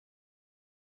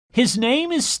His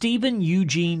name is Stephen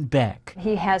Eugene Beck.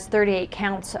 He has 38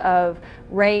 counts of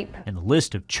rape. And the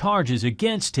list of charges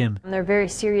against him, They're very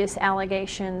serious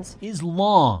allegations. is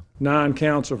long. 9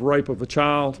 counts of rape of a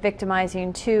child.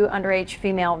 Victimizing 2 underage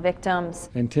female victims.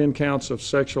 And 10 counts of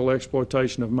sexual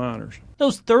exploitation of minors.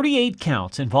 Those 38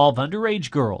 counts involve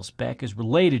underage girls Beck is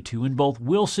related to in both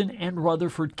Wilson and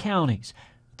Rutherford counties.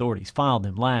 Authorities filed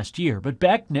them last year, but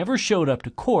Beck never showed up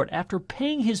to court after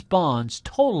paying his bonds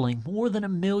totaling more than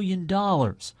 $1 million.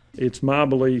 It's my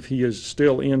belief he is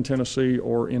still in Tennessee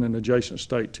or in an adjacent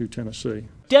state to Tennessee.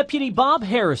 Deputy Bob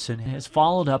Harrison has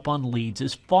followed up on leads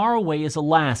as far away as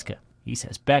Alaska. He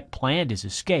says Beck planned his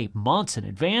escape months in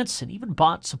advance and even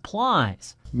bought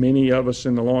supplies. Many of us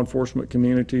in the law enforcement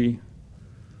community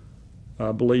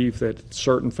believe that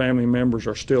certain family members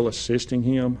are still assisting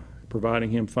him,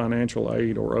 providing him financial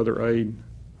aid or other aid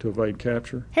to evade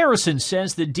capture. Harrison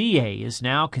says the DA is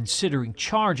now considering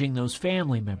charging those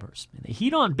family members. And the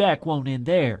heat on Beck won't end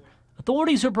there.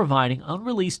 Authorities are providing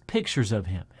unreleased pictures of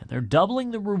him, and they're doubling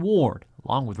the reward,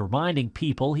 along with reminding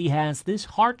people he has this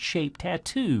heart-shaped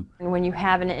tattoo. When you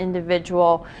have an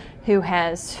individual who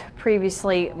has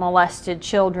previously molested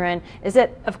children, is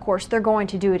that, of course, they're going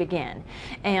to do it again.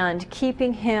 And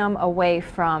keeping him away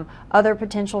from other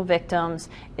potential victims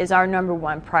is our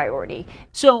 #1 priority.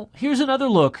 So here's another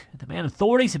look at the man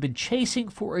authorities have been chasing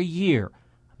for a year,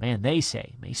 a man they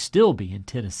say may still be in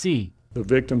Tennessee. The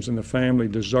victims and the family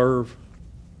deserve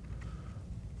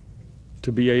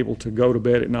to be able to go to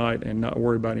bed at night and not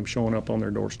worry about him showing up on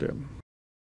their doorstep.